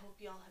I hope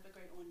you all have a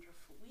great,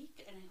 wonderful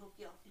week, and I hope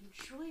you all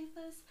enjoy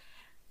this.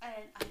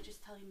 And I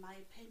just tell you my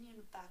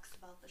opinion, facts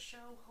about the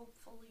show.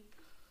 Hopefully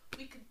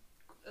we could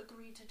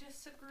agree to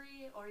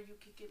disagree, or you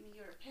could give me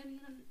your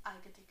opinion. I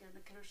could take it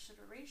into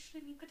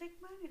consideration, and you could take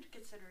mine into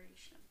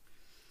consideration.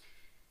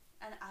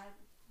 And I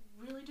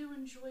really do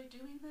enjoy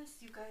doing this.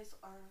 You guys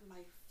are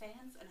my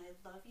fans, and I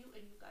love you,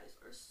 and you guys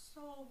are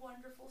so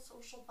wonderful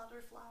social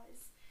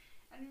butterflies.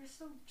 And you're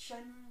so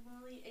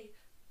genuinely a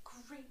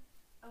great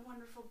and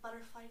wonderful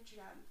butterfly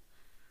gem.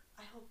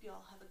 I hope you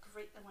all have a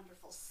great and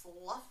wonderful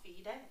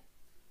fluffy day.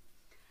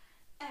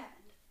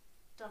 And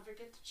don't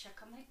forget to check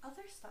out my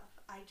other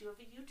stuff. I do have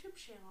a YouTube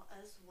channel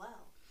as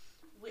well,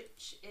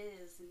 which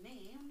is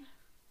named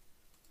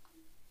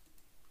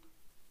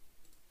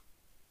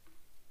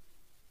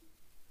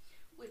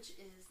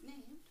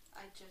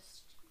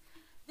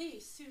the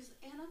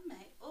Susanna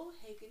May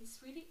O'Hagan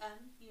Sweetie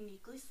M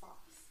Uniquely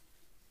Sloths.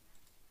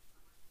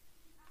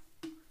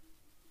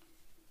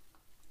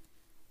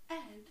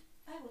 And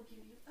I will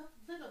give you a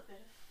little bit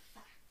of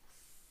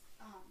facts.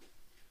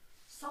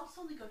 Sloths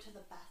only go to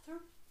the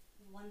bathroom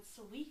once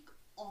a week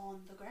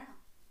on the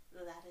ground.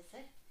 That is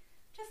it.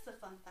 Just a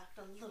fun fact,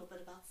 a little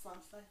bit about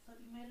sloths I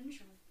thought you might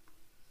enjoy.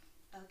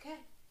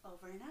 Okay,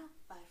 over and out.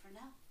 Bye for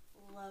now.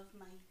 Love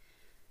my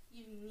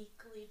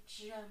uniquely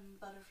gem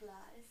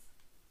butterflies.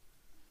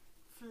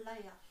 Fly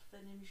off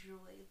and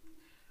enjoy.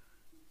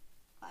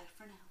 Bye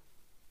for now.